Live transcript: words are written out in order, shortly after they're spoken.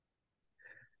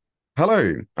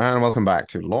Hello, and welcome back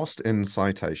to Lost in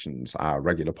Citations, our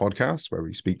regular podcast where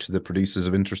we speak to the producers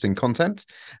of interesting content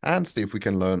and see if we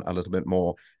can learn a little bit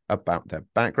more about their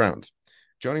background.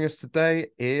 Joining us today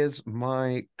is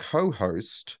my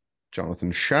co-host,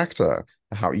 Jonathan Schachter.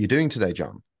 How are you doing today,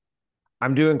 John?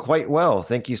 I'm doing quite well.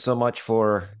 Thank you so much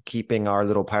for keeping our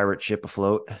little pirate ship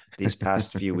afloat these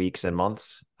past few weeks and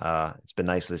months. It's been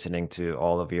nice listening to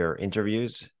all of your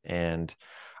interviews. And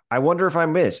I wonder if I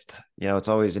missed. It's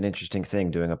always an interesting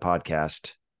thing doing a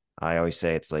podcast. I always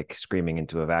say it's like screaming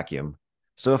into a vacuum.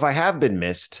 So if I have been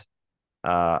missed,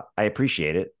 I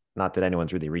appreciate it. Not that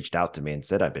anyone's really reached out to me and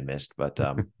said I've been missed, but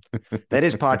that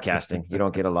is podcasting. You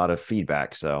don't get a lot of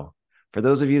feedback. So for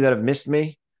those of you that have missed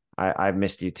me, I've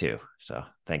missed you too. So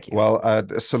thank you. Well,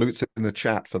 salutes in the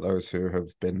chat for those who have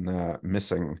been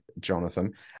missing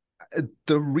Jonathan.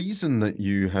 The reason that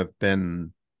you have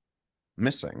been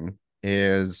missing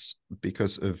is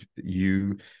because of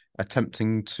you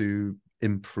attempting to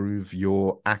improve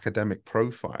your academic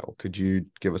profile. Could you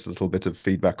give us a little bit of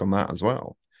feedback on that as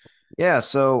well? Yeah.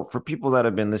 So for people that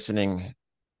have been listening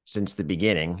since the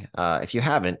beginning, if you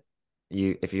haven't,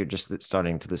 if you're just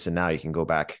starting to listen now, you can go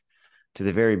back to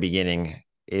the very beginning.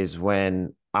 Is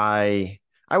when I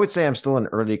would say I'm still an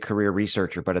early career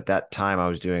researcher, but at that time I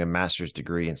was doing a master's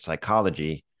degree in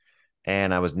psychology,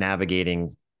 and I was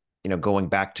navigating, going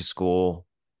back to school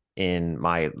in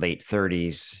my late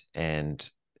 30s and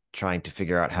trying to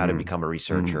figure out how to Mm, become a mm,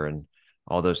 researcher and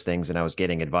all those things. And I was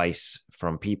getting advice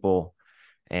from people.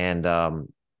 And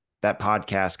that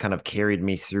podcast kind of carried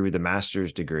me through the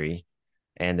master's degree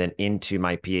and then into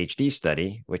my PhD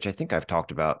study, which I think I've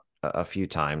talked about a few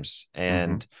times. mhm,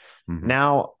 And mhm,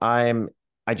 now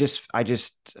I just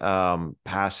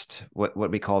passed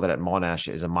what we call it at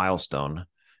Monash is a milestone,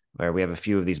 where we have a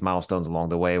few of these milestones along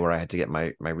the way where I had to get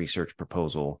my research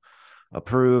proposal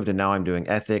approved, and now I'm doing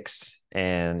ethics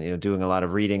and doing a lot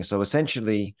of reading. So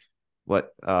essentially, what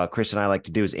Chris and I like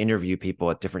to do is interview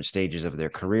people at different stages of their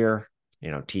career,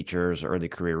 teachers, early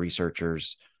career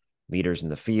researchers, leaders in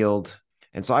the field.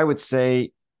 And so I would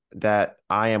say that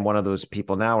I am one of those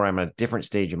people now where I'm at a different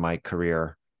stage in my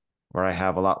career where I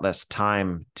have a lot less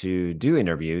time to do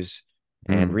interviews.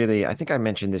 And mm. really, I think I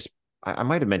mentioned this. I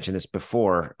might have mentioned this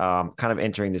before. Kind of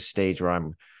entering this stage where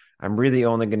I'm really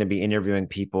only going to be interviewing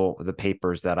people the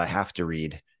papers that I have to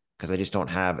read because I just don't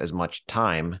have as much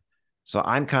time. So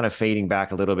I'm kind of fading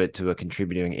back a little bit to a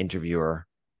contributing interviewer,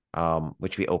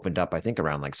 which we opened up I think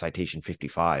around like citation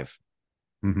 55.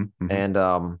 Mhm, mhm.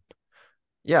 And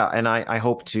yeah, and I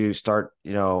hope to start,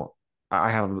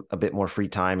 I have a bit more free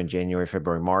time in January,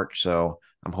 February, March. So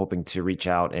I'm hoping to reach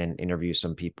out and interview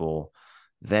some people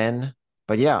then.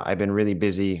 But yeah, I've been really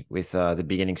busy with the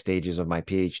beginning stages of my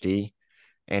PhD.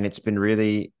 And it's been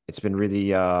a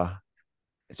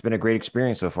great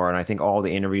experience so far. And I think all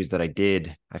the interviews that I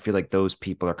did, I feel like those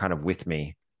people are kind of with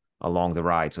me along the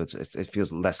ride. So it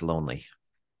feels less lonely.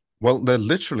 Well, they're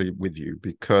literally with you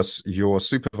because your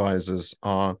supervisors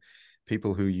are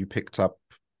people who you picked up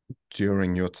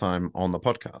during your time on the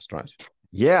podcast, right?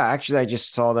 Yeah, actually, I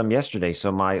just saw them yesterday.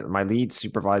 So my lead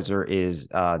supervisor is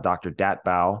Dr. Dat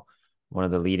Bao, one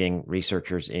of the leading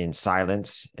researchers in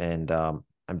silence, and I'm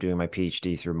doing my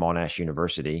PhD through Monash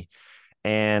University.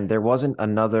 And there wasn't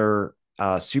another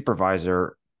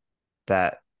supervisor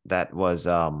that was,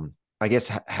 I guess,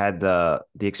 had the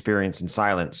experience in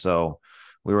silence. So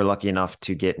we were lucky enough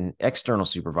to get an external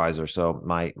supervisor. So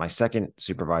my second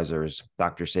supervisor is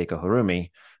Dr. Seiko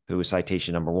Harumi, who is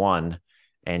citation number one,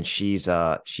 and she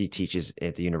teaches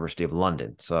at the University of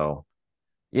London. So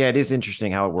yeah, it is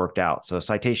interesting how it worked out. So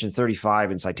citation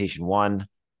 35 and citation one,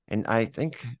 and I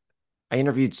think I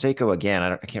interviewed Seiko again.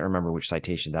 I can't remember which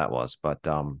citation that was, but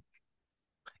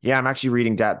yeah, I'm actually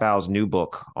reading Dat Bao's new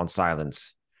book on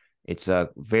silence. It's a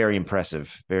very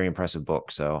impressive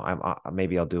book. So I'm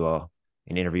maybe I'll do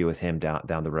an interview with him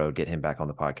down the road, get him back on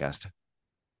the podcast.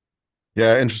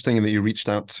 Yeah, interesting that you reached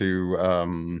out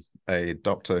to a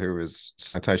doctor who is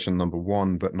citation number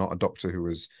one, but not a doctor who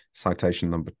was citation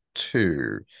number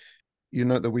two. You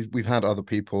know that we've had other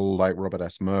people like Robert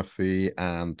S. Murphy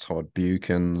and Todd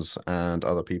Bukins and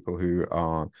other people who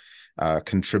are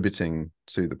contributing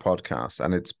to the podcast,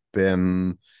 and it's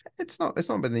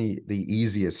not been the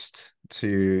easiest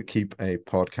to keep a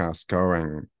podcast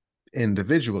going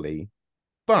individually,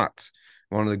 but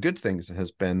one of the good things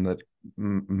has been that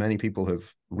many people have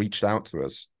reached out to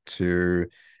us to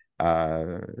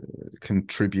uh,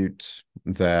 contribute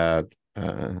uh,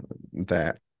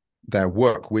 their their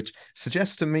work, which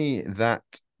suggests to me that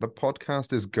the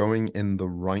podcast is going in the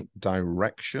right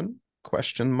direction?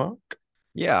 Question mark.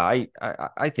 Yeah,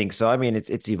 I think so. I mean,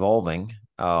 it's evolving.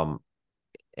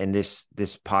 and this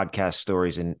podcast story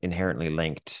is inherently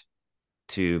linked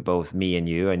to both me and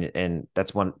you, and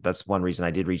that's one reason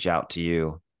I did reach out to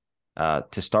you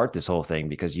to start this whole thing,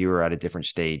 because you were at a different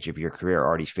stage of your career,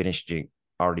 already finished your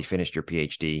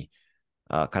PhD,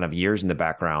 kind of years in the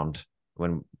background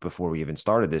when before we even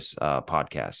started this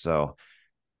podcast. So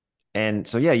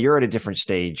yeah, you're at a different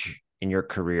stage in your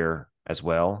career as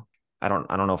well. I don't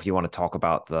know if you want to talk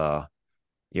about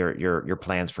your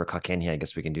plans for Kakenhi. I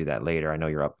guess we can do that later. I know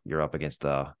you're up against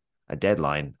a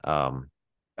deadline.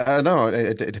 No,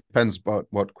 it depends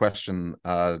what question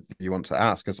you want to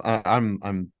ask. Because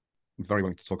I'm very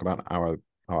willing to talk about our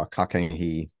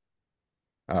Kakenhi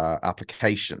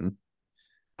application,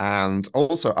 and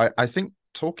also I think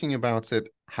talking about it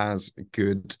has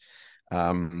good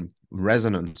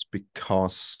resonance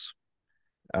because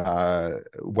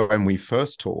when we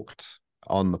first talked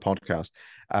on the podcast,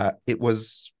 it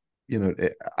was,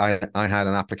 I had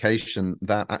an application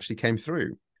that actually came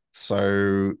through.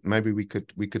 So maybe we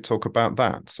could talk about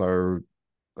that. So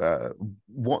uh,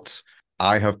 what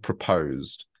I have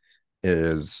proposed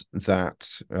is that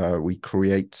we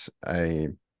create a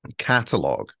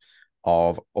catalog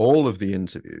of all of the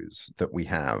interviews that we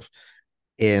have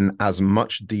in as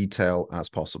much detail as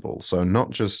possible. So not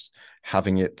just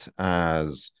having it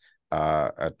as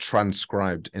a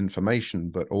transcribed information,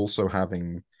 but also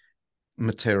having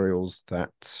materials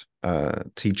that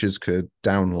teachers could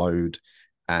download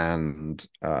and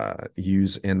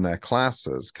use in their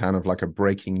classes, kind of like a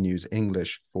breaking news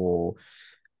English for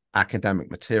academic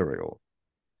material.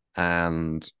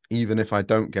 And even if I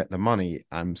don't get the money,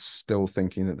 I'm still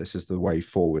thinking that this is the way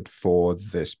forward for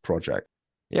this project.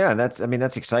 Yeah, that's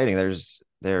exciting.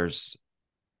 There's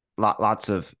lots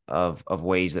of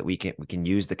ways that we can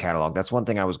use the catalog. That's one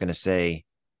thing I was going to say,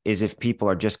 is if people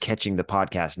are just catching the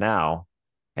podcast now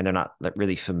and they're not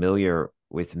really familiar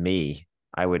with me,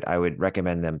 I would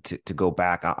recommend them to go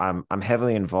back. I'm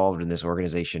heavily involved in this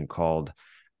organization called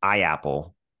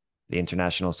IAPLE, the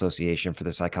International Association for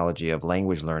the Psychology of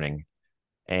Language Learning.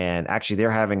 And actually,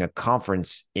 they're having a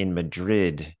conference in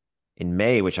Madrid in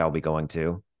May, which I'll be going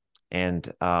to.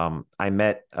 And I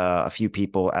met a few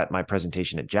people at my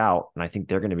presentation at JOUT, and I think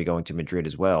they're going to be going to Madrid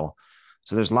as well.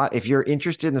 So there's a lot. If you're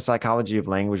interested in the psychology of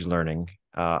language learning,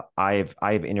 I've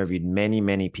interviewed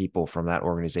many people from that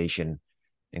organization,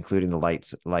 including the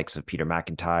likes of Peter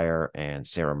McIntyre and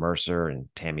Sarah Mercer and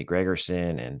Tammy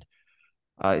Gregerson, and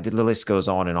the list goes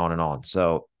on and on and on.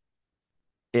 So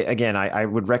again, I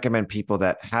would recommend people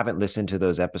that haven't listened to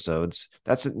those episodes.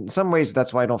 That's in some ways,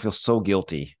 that's why I don't feel so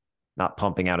guilty not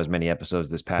pumping out as many episodes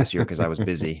this past year, because I was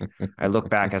busy. I look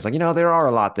back, I was like, there are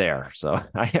a lot there. So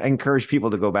I encourage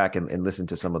people to go back and listen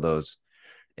to some of those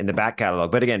in the back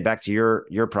catalog. But again, back to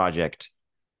your project.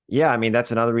 Yeah, I mean,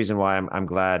 that's another reason why I'm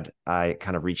glad I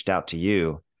kind of reached out to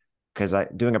you, because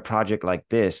doing a project like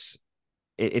this,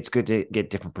 it's good to get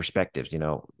different perspectives.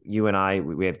 You and I,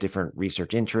 we have different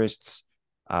research interests.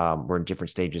 We're in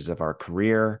different stages of our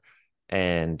career,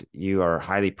 and you are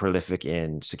highly prolific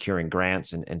in securing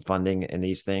grants and funding in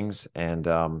these things. And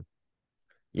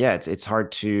yeah, it's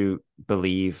hard to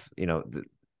believe,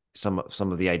 some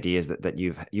of the ideas that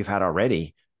you've had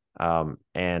already.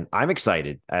 And I'm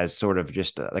excited as sort of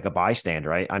just like a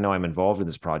bystander. I know I'm involved in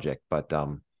this project, but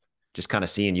just kind of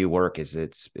seeing you work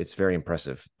it's very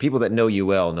impressive. People that know you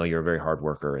well know you're a very hard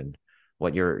worker, and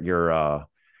what your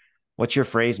what's your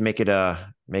phrase? Make it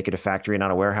a factory,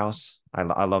 not a warehouse.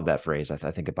 I love that phrase.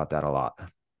 I think about that a lot.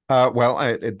 Well,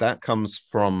 that comes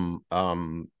from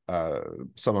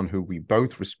someone who we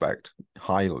both respect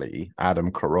highly,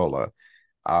 Adam Carolla,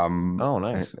 Oh,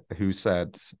 nice. who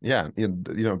said, "Yeah,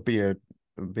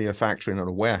 be a factory, not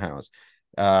a warehouse.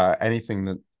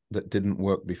 Anything that didn't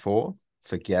work before,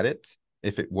 forget it.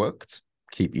 If it worked,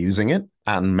 keep using it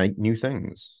and make new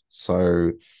things."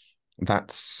 So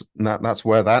that's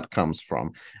where that comes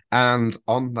from. And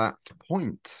on that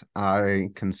point, I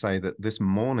can say that this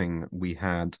morning we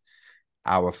had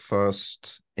our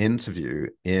first interview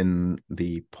in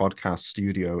the podcast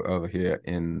studio over here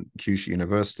in Kyushu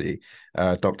University,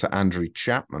 Dr. Andrew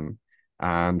Chapman,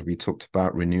 and we talked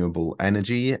about renewable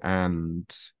energy, and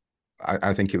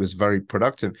I think it was very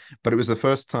productive. But it was the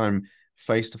first time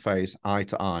face to face, eye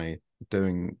to eye,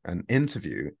 doing an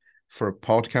interview for a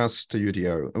podcast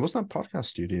studio. It wasn't a podcast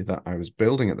studio that I was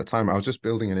building at the time. I was just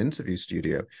building an interview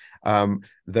studio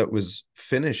that was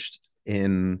finished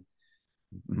in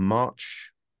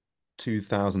March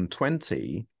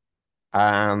 2020,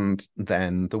 and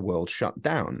then the world shut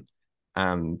down.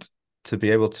 And to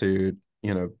be able to,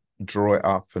 draw it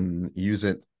up and use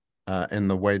it in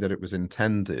the way that it was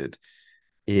intended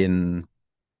in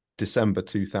December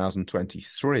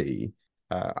 2023,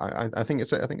 I think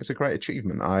it's a great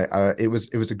achievement. It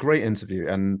was a great interview,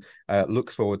 and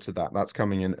look forward to that. That's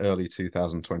coming in early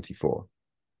 2024.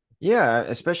 Yeah,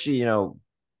 especially,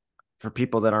 for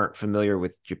people that aren't familiar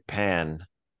with Japan,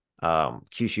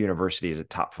 Kyushu University is a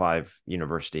top 5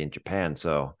 university in Japan.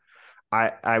 So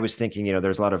I was thinking,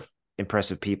 there's a lot of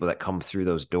impressive people that come through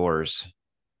those doors.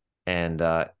 And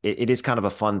it is kind of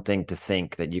a fun thing to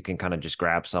think that you can kind of just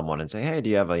grab someone and say, hey, do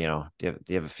you have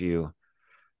a few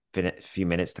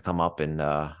minutes to come up and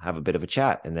have a bit of a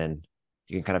chat? And then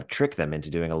you can kind of trick them into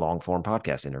doing a long form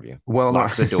podcast interview, Well, no,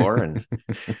 lock the door. And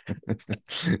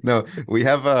no, we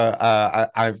have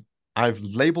I've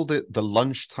labeled it the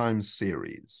lunchtime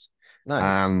series,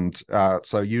 nice. and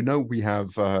so we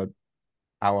have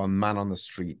our Man on the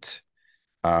Street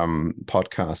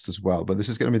podcast as well, but this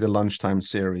is going to be the lunchtime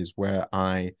series where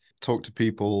I talk to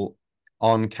people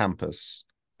on campus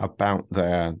about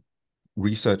their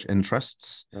research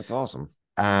interests, That's awesome.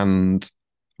 and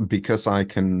because they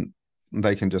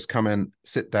can just come in,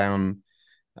 sit down,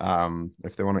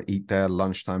 if they want to eat their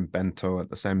lunchtime bento at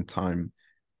the same time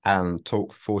and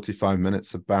talk 45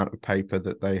 minutes about a paper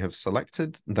that they have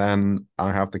selected, then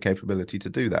I have the capability to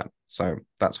do that. So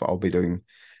that's what I'll be doing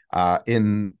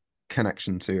in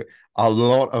connection to a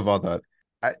lot of other.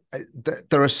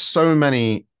 There are so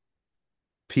many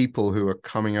people who are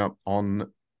coming up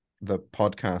on the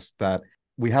podcast that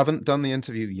we haven't done the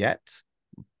interview yet,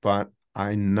 but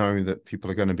I know that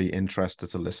people are going to be interested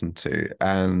to listen to,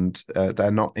 and they're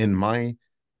not in my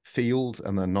field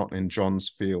and they're not in John's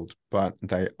field, but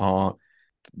they are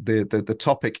the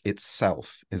topic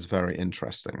itself is very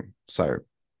interesting. So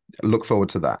look forward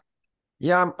to that.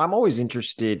 Yeah, I'm always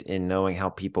interested in knowing how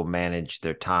people manage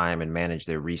their time and manage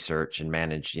their research and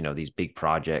manage, these big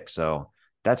projects. So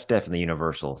that's definitely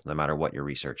universal, no matter what you're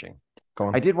researching. Go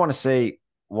I on. did want to say,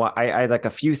 well, I had like a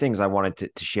few things I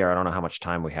wanted to share. I don't know how much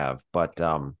time we have, but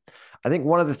I think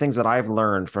one of the things that I've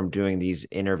learned from doing these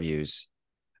interviews,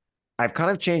 I've kind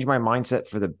of changed my mindset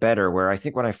for the better. Where I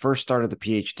think when I first started the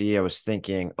PhD, I was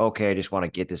thinking, okay, I just want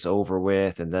to get this over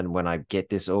with. And then when I get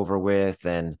this over with,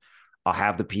 then I'll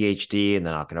have the PhD and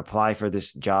then I can apply for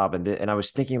this job. And I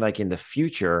was thinking like in the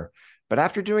future, but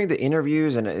after doing the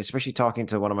interviews and especially talking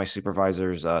to one of my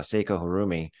supervisors, Seiko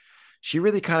Harumi, she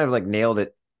really kind of like nailed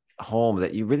it home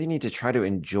that you really need to try to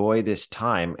enjoy this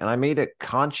time. And I made a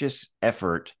conscious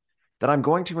effort that I'm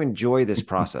going to enjoy this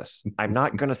process. I'm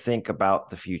not going to think about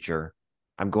the future.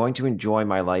 I'm going to enjoy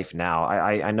my life now.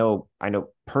 I know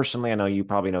personally, I know you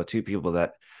probably know 2 people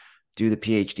that do the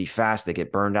PhD fast. They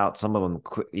get burned out. Some of them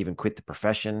even quit the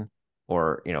profession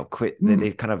or, quit.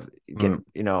 They kind of get,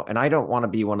 Mm. and I don't want to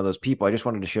be one of those people. I just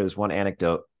wanted to share this one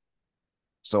anecdote.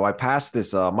 So I passed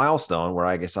this milestone where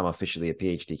I guess I'm officially a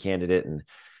PhD candidate and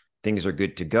things are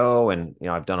good to go. And,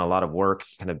 I've done a lot of work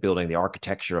kind of building the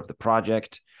architecture of the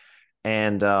project.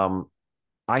 And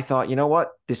I thought, you know what,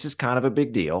 this is kind of a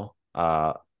big deal,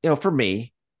 for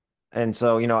me. And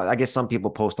so, I guess some people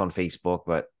post on Facebook,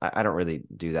 but I don't really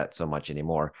do that so much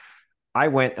anymore. I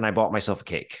went and I bought myself a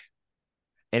cake,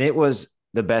 and it was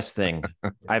the best thing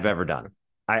I've ever done.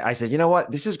 I said, you know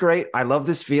what, this is great. I love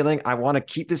this feeling. I want to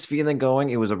keep this feeling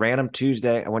going. It was a random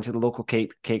Tuesday. I went to the local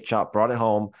cake shop, brought it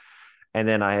home. And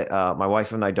then my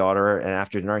wife and my daughter, and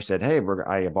after dinner, I said, "Hey,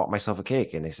 I bought myself a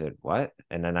cake." And they said, "What?"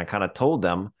 And then I kind of told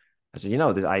them, I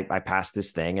said, I passed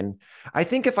this thing, and I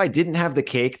think if I didn't have the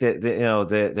cake,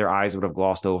 their eyes would have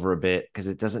glossed over a bit because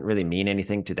it doesn't really mean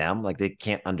anything to them. Like they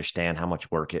can't understand how much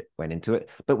work it went into it.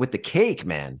 But with the cake,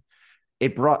 man,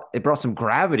 it brought some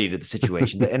gravity to the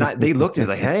situation, and they looked at me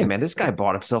like, "Hey, man, this guy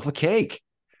bought himself a cake."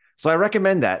 So I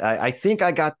recommend that. I think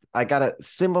I got a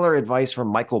similar advice from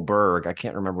Michael Berg. I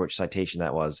can't remember which citation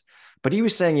that was, but he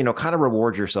was saying, kind of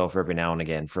reward yourself every now and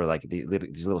again for like these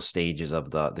little stages of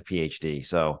the PhD.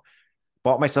 So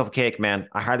bought myself a cake, man.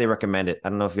 I highly recommend it. I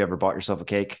don't know if you ever bought yourself a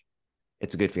cake.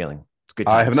 It's a good feeling. It's good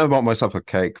I have times. never bought myself a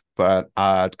cake, but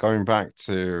going back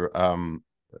to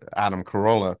Adam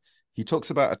Carolla, he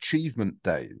talks about achievement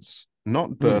days, not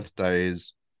Hmm.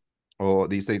 birthdays or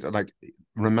these things, like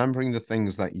remembering the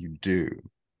things that you do.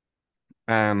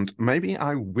 And maybe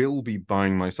I will be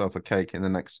buying myself a cake in the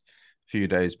next few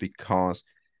days because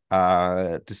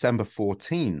December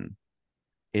 14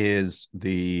 is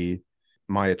the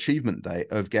my achievement day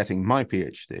of getting my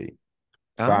PhD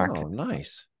back. Oh,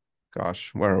 nice.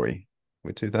 Gosh, where are we?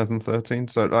 We're 2013,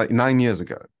 so like 9 years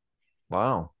ago.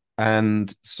 Wow.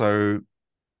 And so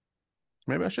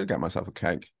maybe I should get myself a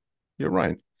cake. You're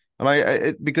right.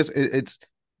 And because it's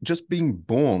just being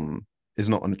born is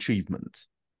not an achievement,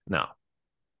 No.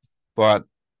 but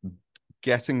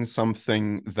getting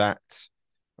something that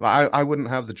I wouldn't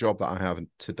have the job that I have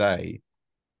today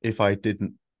if I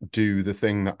didn't do the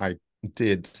thing that I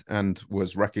did and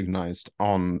was recognized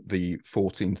on the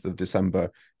 14th of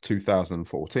December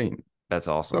 2014. That's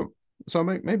awesome. So so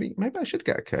maybe I should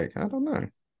get a cake. I don't know.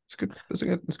 It's good. It's a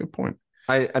good point.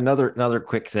 Another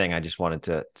quick thing. I just wanted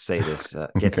to say this,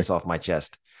 get Okay. this off my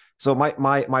chest. So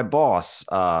my boss,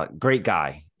 great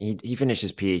guy. He finished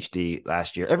his PhD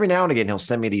last year. Every now and again, he'll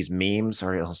send me these memes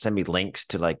or he'll send me links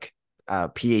to like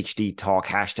PhD talk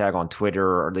hashtag on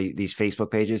Twitter or these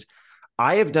Facebook pages.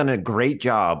 I have done a great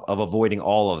job of avoiding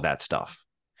all of that stuff.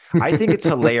 I think it's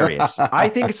hilarious. I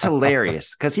think it's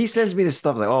hilarious because he sends me this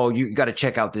stuff like, "Oh, you got to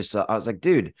check out this." I was like,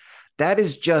 "Dude, that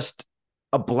is just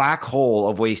a black hole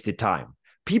of wasted time."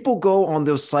 People go on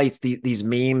those sites, these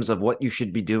memes of what you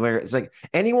should be doing. It's like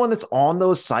anyone that's on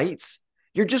those sites,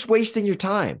 you're just wasting your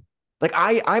time. Like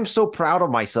I'm so proud of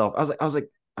myself.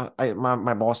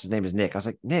 My boss's name is Nick. I was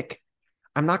like, Nick,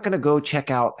 I'm not going to go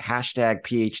check out hashtag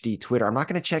PhD Twitter. I'm not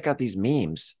going to check out these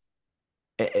memes.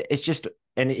 It's just,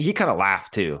 and he kind of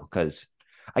laughed too, because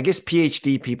I guess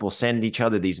PhD people send each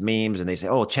other these memes and they say,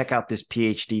 oh, check out this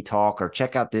PhD talk or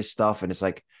check out this stuff. And it's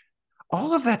like,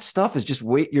 all of that stuff is just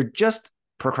you're just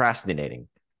procrastinating.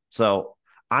 So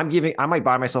I might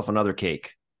buy myself another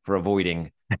cake for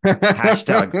avoiding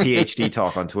hashtag PhD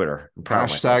talk on Twitter. I'm proud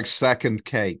of Hashtag myself. second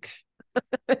cake.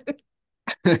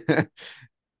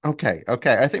 Okay,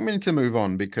 okay. I think we need to move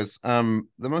on because the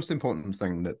most important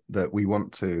thing that we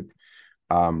want to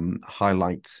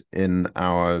highlight in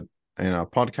our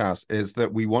podcast is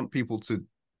that we want people to,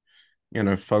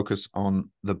 focus on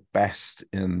the best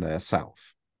in their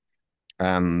self.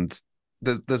 And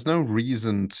there's no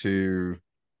reason to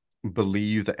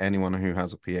believe that anyone who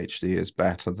has a PhD is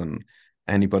better than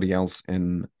anybody else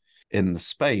in the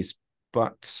space,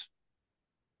 but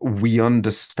we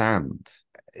understand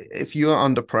if you're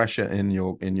under pressure in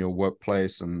your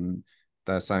workplace and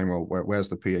they're saying, well, where's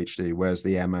the PhD, where's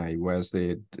the MA, where's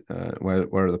the where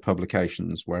are the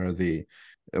publications, where are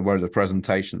the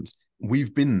presentations?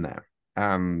 We've been there,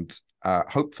 and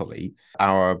hopefully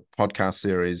our podcast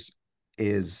series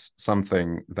is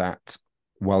something that,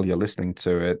 while you're listening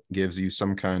to it, gives you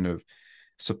some kind of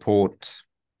support,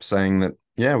 saying that,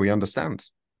 yeah, we understand.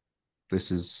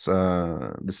 This is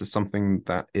something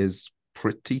that is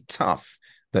pretty tough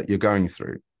that you're going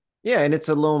through. Yeah, and it's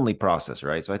a lonely process,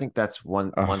 right? So I think that's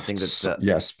one Oh, thing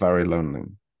yes, very lonely.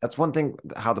 that's one thing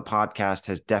how the podcast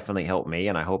has definitely helped me,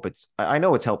 and I hope I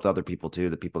know it's helped other people too,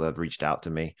 the people that have reached out to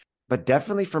me. But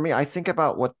definitely for me, I think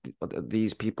about what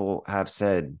these people have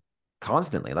said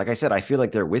constantly. Like I said, I feel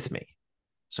like they're with me.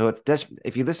 So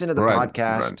if you listen to the Right, right.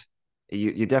 podcast,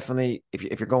 you definitely,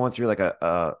 if you're going through like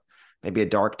a maybe a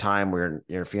dark time where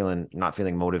you're feeling not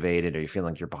feeling motivated, or you're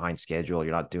feeling like you're behind schedule,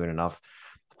 you're not doing enough,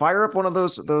 fire up one of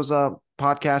those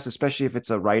podcasts, especially if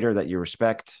it's a writer that you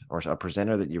respect or a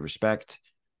presenter that you respect,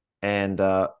 and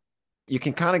you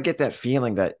can kind of get that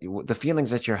feeling that the feelings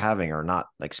that you're having are not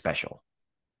like special.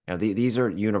 You know, these are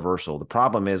universal. The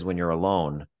problem is when you're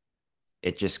alone,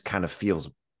 it just kind of feels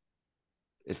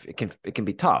it can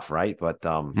be tough, right? But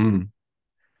Mm.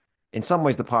 in some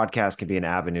ways, the podcast can be an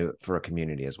avenue for a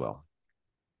community as well.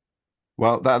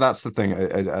 Well, that's the thing.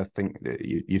 I think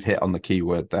you've hit on the key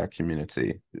word there,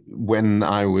 community. When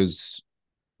I was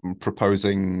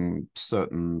proposing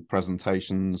certain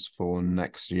presentations for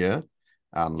next year,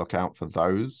 and look out for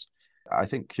those, I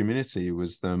think community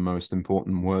was the most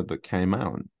important word that came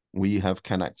out. We have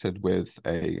connected with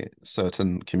a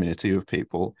certain community of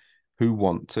people who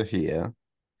want to hear,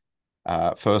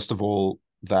 first of all,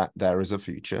 that there is a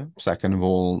future. Second of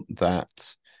all,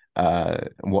 that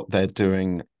what they're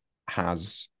doing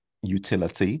has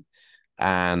utility.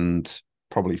 And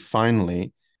probably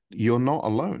finally, you're not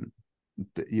alone.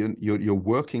 You're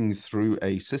working through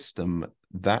a system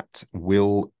that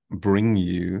will bring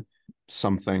you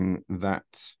something that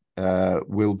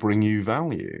will bring you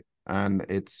value. And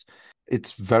it's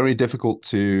very difficult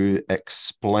to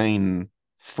explain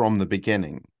from the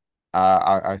beginning.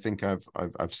 I think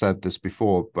I've said this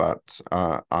before, but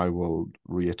I will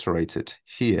reiterate it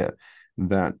here,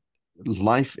 that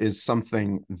life is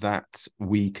something that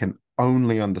we can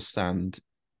only understand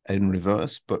in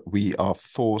reverse, but we are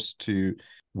forced to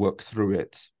work through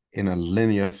it in a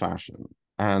linear fashion.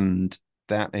 And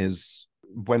that is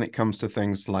when it comes to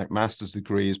things like master's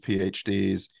degrees,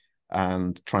 PhDs,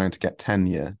 and trying to get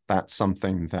tenure, that's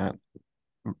something that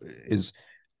is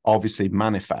obviously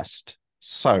manifest.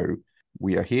 So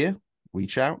we are here,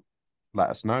 reach out, let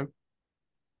us know,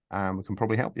 and we can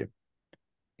probably help you.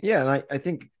 Yeah, and I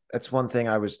think that's one thing.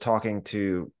 I was talking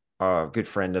to a good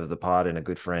friend of the pod and a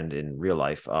good friend in real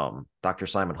life, Dr.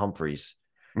 Simon Humphreys.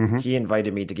 Mm-hmm. He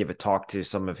invited me to give a talk to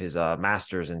some of his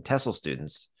masters and TESOL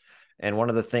students. And one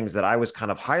of the things that I was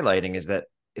kind of highlighting is that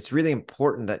it's really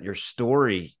important that your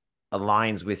story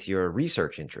aligns with your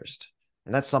research interest.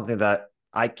 And that's something that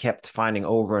I kept finding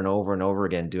over and over and over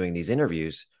again doing these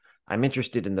interviews. I'm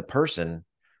interested in the person,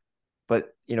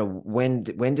 but when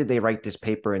did they write this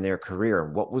paper in their career,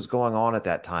 and what was going on at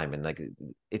that time? And like,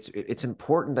 it's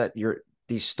important that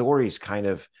these stories kind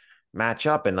of match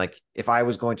up. And like, if I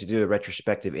was going to do a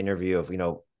retrospective interview of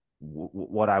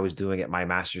what I was doing at my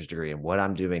master's degree and what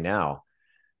I'm doing now,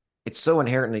 it's so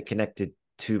inherently connected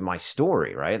to my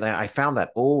story, right? I found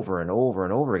that over and over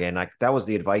and over again. Like, that was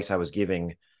the advice I was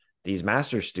giving these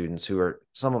master's students, who are,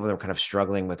 some of them kind of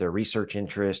struggling with their research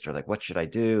interest, or like, what should I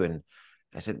do? And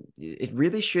I said, it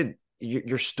really should,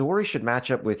 your story should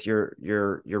match up with your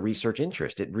research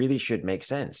interest. It really should make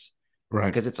sense, Right.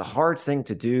 Because it's a hard thing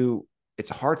to do.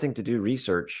 It's a hard thing to do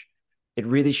research. It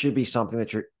really should be something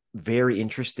that you're very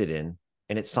interested in,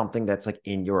 and it's something that's like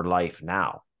in your life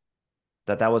now.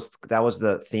 That was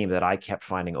the theme that I kept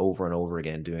finding over and over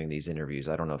again doing these interviews.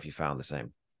 I don't know if you found the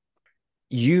same.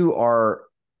 You're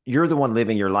the one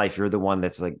living your life. You're the one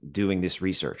that's like doing this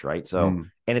research, right? So,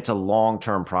 and it's a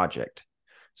long-term project.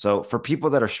 So for people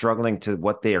that are struggling to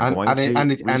what they are going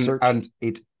to research, and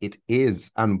it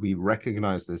is, and we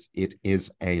recognize this, it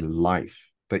is a life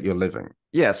that you're living.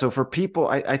 Yeah. So for people,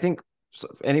 I think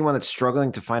anyone that's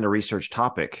struggling to find a research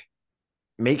topic,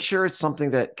 make sure it's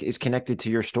something that is connected to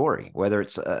your story, whether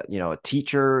it's a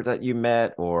teacher that you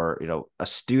met, or a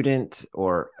student,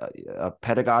 or a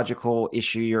pedagogical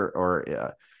issue,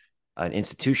 or an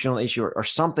institutional issue, or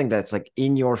something that's like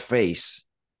in your face.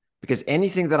 Because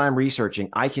anything that I'm researching,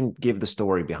 I can give the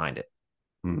story behind it.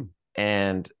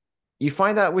 And you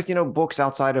find that with books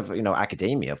outside of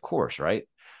academia, of course, right?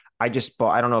 I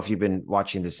don't know if you've been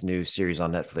watching this new series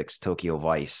on Netflix, Tokyo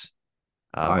Vice.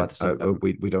 We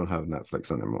don't have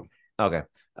Netflix anymore. Okay.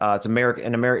 It's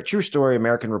American true story.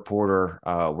 American reporter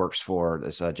works for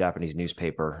this Japanese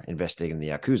newspaper investigating the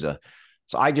Yakuza.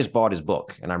 So I just bought his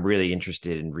book, and I'm really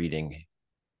interested in reading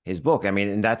his book. I mean,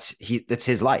 and that's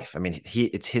his life. I mean,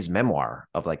 it's his memoir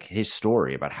of like his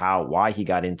story about why he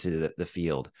got into the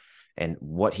field, and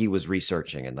what he was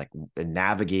researching, and like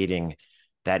navigating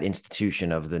that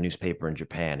institution of the newspaper in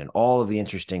Japan, and all of the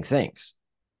interesting things.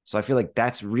 So I feel like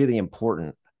that's really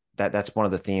important. That's one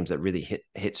of the themes that really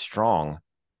hit strong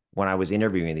when I was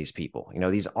interviewing these people.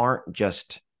 These aren't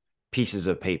just pieces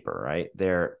of paper, right?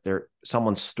 They're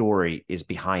someone's story is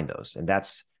behind those, and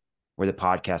that's where the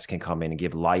podcast can come in and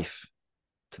give life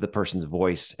to the person's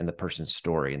voice and the person's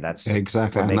story. And that's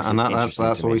exactly, what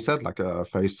that's what we said, like a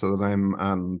face to the name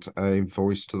and a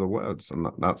voice to the words. And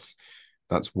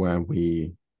that's where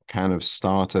we kind of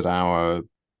started our,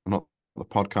 not the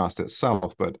podcast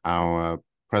itself, but our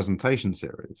presentation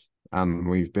series. And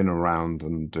we've been around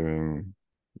and doing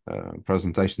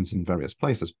presentations in various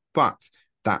places, but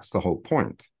that's the whole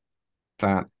point,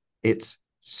 that it's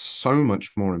so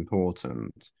much more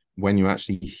important when you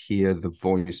actually hear the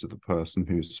voice of the person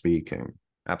who's speaking.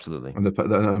 Absolutely. And the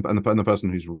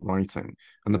person who's writing,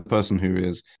 and the person who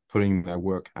is putting their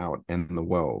work out in the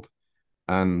world.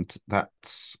 And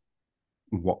that's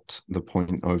what the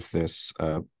point of this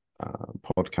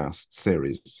podcast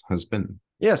series has been.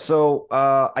 Yeah. So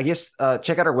I guess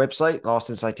check out our website,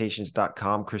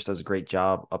 LostInCitations.com. Chris does a great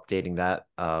job updating that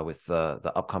with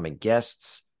the upcoming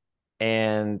guests.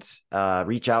 And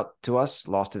reach out to us,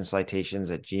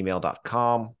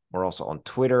 LostInCitations@gmail.com. We're also on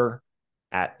Twitter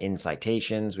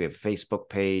 @InCitations. We have a Facebook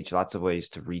page, lots of ways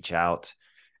to reach out.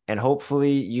 And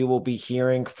hopefully you will be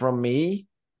hearing from me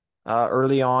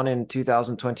early on in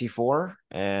 2024.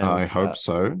 And I hope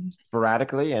so.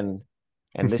 Sporadically, and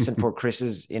listen for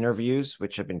Chris's interviews,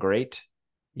 which have been great.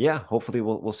 Yeah, hopefully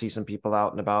we'll see some people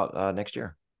out and about next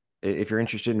year. If you're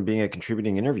interested in being a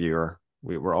contributing interviewer,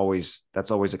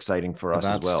 that's always exciting for us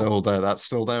as well. That's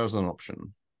still there as an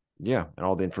option. Yeah, and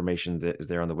all the information that is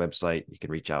there on the website. You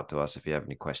can reach out to us if you have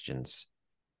any questions.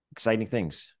 Exciting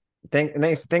things.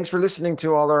 Thanks for listening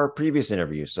to all our previous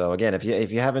interviews. So again, if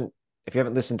you haven't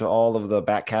listened to all of the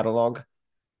back catalog,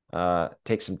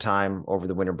 take some time over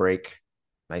the winter break,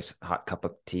 nice hot cup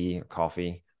of tea or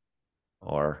coffee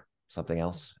or something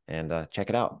else, and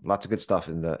check it out. Lots of good stuff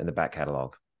in the back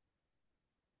catalog.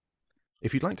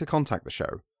 If you'd like to contact the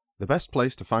show, the best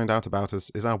place to find out about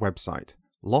us is our website,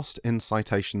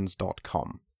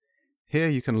 LostInCitations.com. Here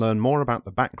you can learn more about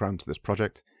the background to this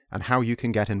project and how you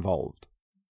can get involved.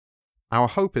 Our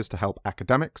hope is to help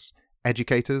academics,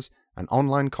 educators, and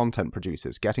online content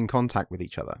producers get in contact with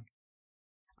each other.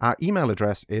 Our email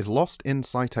address is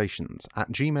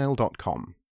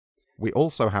lostincitations@gmail.com. We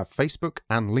also have Facebook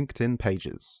and LinkedIn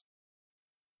pages.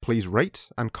 Please rate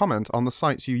and comment on the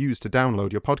sites you use to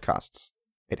download your podcasts.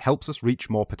 It helps us reach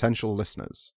more potential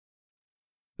listeners.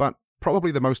 But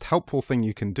probably the most helpful thing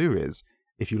you can do is,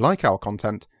 if you like our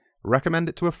content, recommend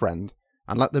it to a friend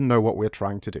and let them know what we're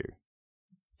trying to do.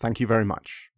 Thank you very much.